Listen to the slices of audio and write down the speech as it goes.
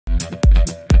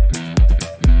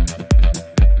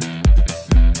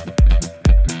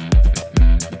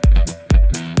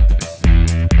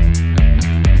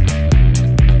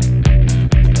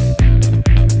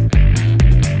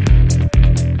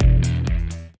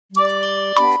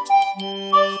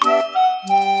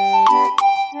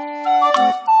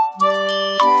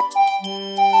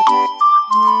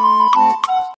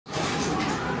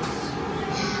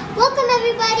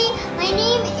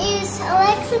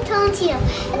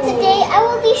today I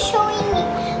will be showing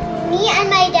me and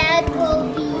my dad will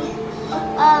be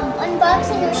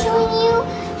unboxing or showing you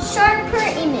sharper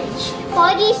image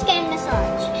body scan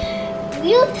massage.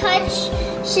 We'll touch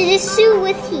Shizu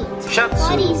with heat.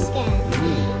 Body scan.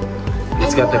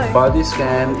 It's got the body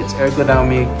scan, it's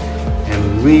ergonomic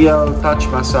and real touch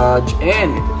massage,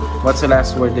 and what's the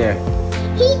last word there?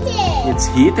 Heated. It's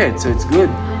heated, so it's good,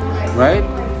 right?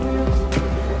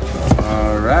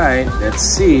 Alright, let's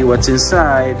see what's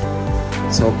inside.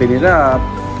 Let's open it up.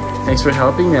 Thanks for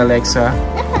helping me, Alexa.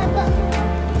 No problem.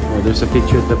 Oh, there's a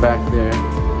picture at the back there.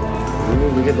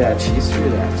 Ooh, look at that, she's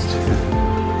relaxed.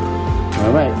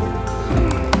 Alright.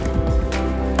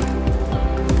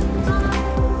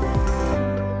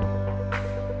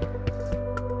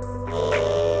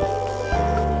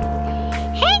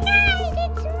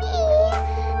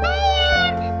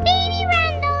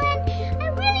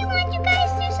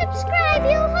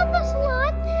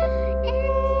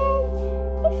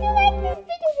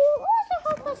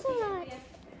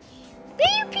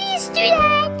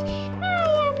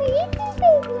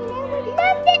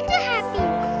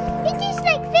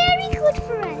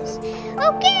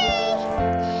 Okay,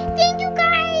 thank you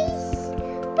guys.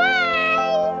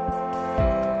 Bye.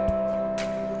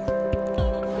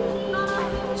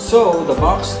 So the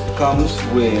box comes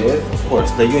with, of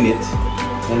course, the unit,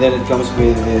 and then it comes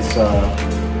with this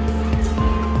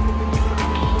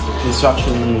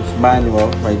instructions manual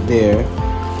right there.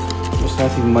 There's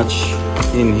nothing much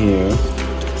in here,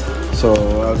 so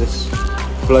I'll just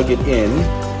plug it in,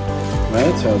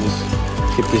 right? So I'll just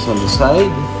keep this on the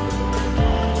side.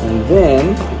 And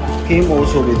then it came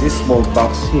also with this small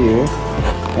box here.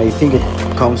 I think it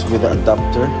comes with an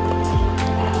adapter,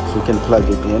 so you can plug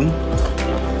it in.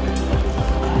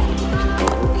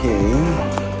 Okay.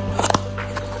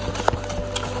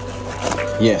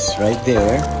 Yes, right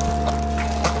there.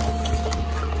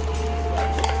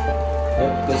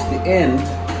 Because the end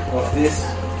of this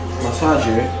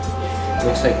massager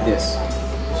looks like this.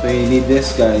 So you need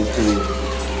this guy to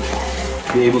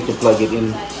be able to plug it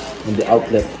in the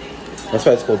outlet. That's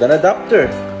why it's called an adapter,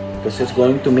 because it's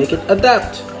going to make it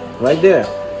adapt right there.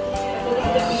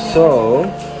 So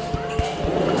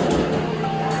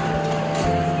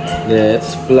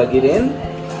let's plug it in.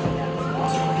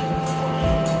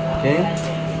 Okay,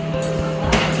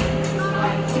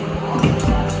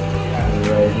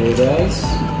 right here, guys.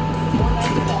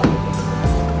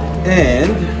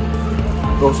 And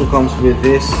it also comes with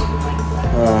this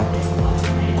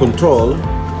controller.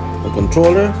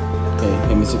 Okay,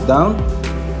 let me sit down.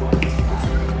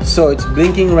 So it's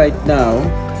blinking right now.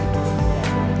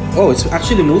 Oh, it's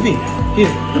actually moving. Here,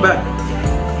 the back.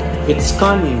 It's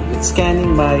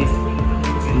scanning my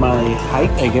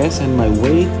height, I guess, and my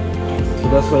weight. So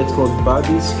that's why it's called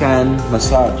body scan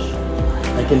massage.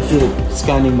 I can feel it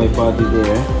scanning my body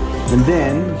there. And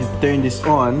then you turn this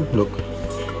on. Look,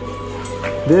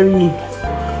 very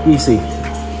easy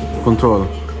control.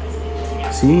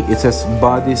 See, it says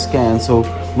body scan. So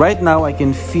right now I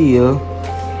can feel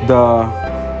the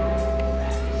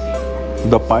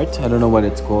part, I don't know what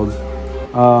it's called,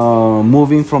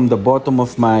 moving from the bottom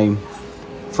of my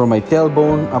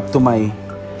tailbone up to my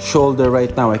shoulder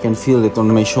right now. I can feel it on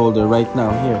my shoulder right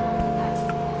now here.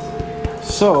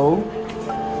 So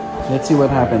let's see what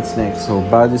happens next. So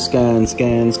body scan,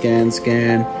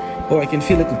 scan. Oh, I can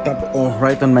feel it on top, oh,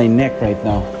 right on my neck right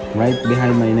now, right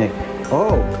behind my neck.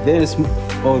 Oh, it's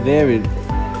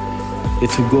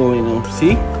going.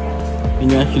 See, can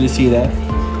you actually see that?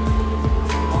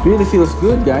 Really feels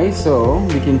good, guys. So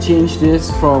we can change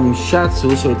this from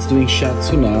shiatsu, so it's doing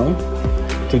shiatsu now,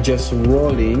 to just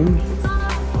rolling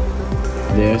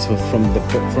there. So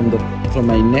from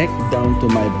my neck down to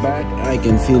my back, I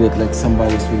can feel it like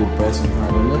somebody's really pressing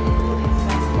hard on it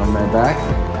on my back.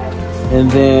 And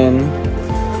then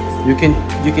you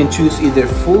can choose either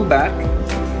full back,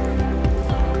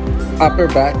 upper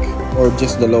back, or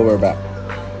just the lower back.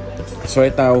 So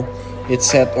right now it's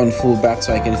set on full back,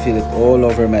 so I can feel it all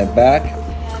over my back.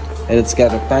 And it's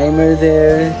got a timer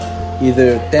there,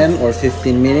 either 10 or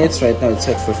 15 minutes. Right now it's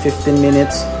set for 15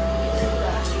 minutes.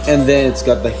 And then it's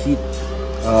got the heat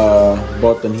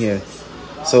button here.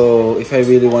 So if I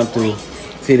really want to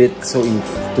feel it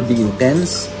to be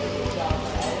intense,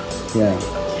 yeah,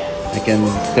 I can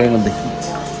turn on the heat.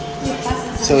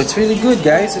 So it's really good,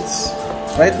 guys.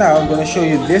 Right now I'm gonna show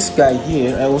you this guy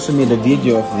here. I also made a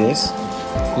video of this.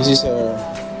 This is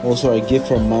also a gift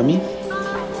from mommy.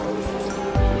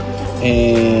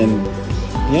 And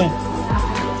yeah,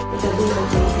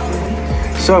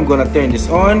 so I'm gonna turn this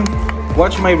on.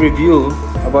 Watch my review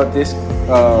about this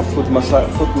foot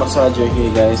massager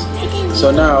here, guys.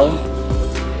 So now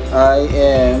I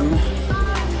am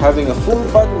having a full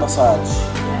body massage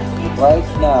right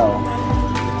now.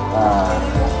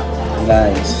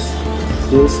 Nice.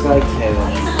 Feels like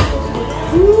heaven.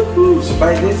 Woohoo! So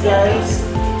buy this, guys,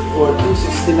 for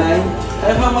 $269.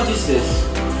 And how much is this?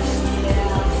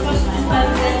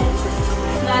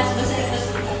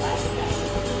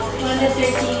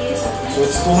 So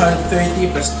it's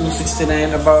 230 plus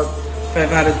 269, about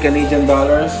 500 Canadian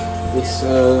dollars. It's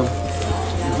a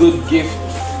good gift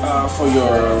for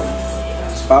your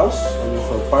spouse or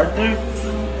for partner,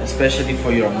 especially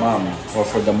for your mom or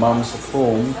for the moms at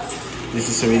home. This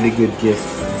is a really good gift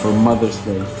for Mother's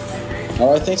Day.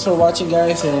 Alright, thanks for watching,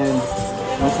 guys, and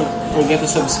don't forget to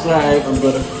subscribe. I'm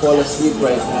gonna fall asleep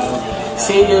right now.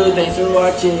 See you. Thanks for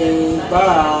watching.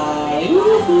 Bye.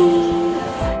 Woohoo.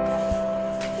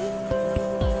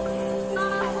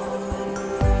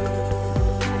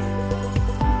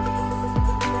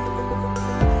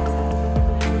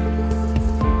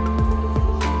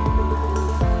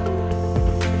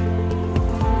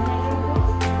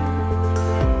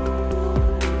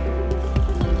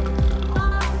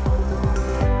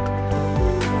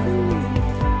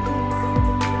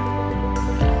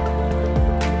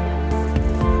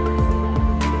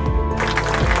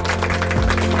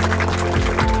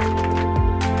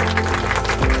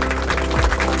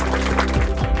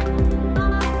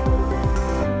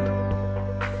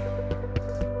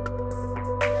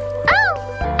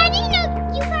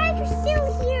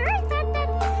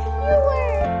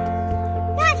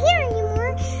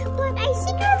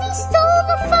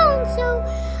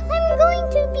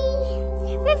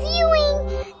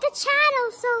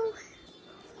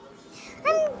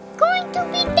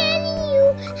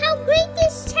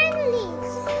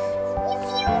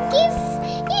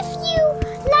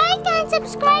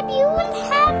 Subscribe, you will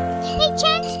have a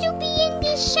chance to be in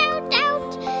this shout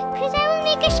out, because I will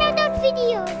make a shout out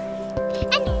video,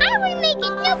 and I will make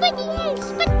it, nobody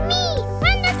else but me,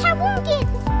 Randa Tawungit.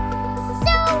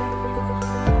 So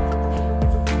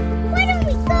why don't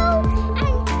we go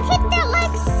and hit that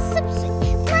like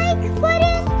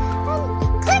button and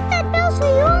click that bell so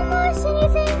you don't miss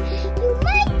anything. You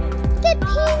might get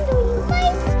pinned or you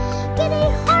might get a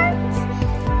heart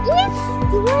if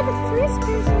you are the first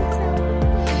person.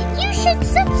 Should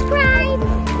subscribe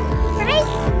right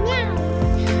now,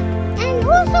 and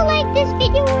also like this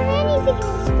video or any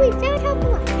video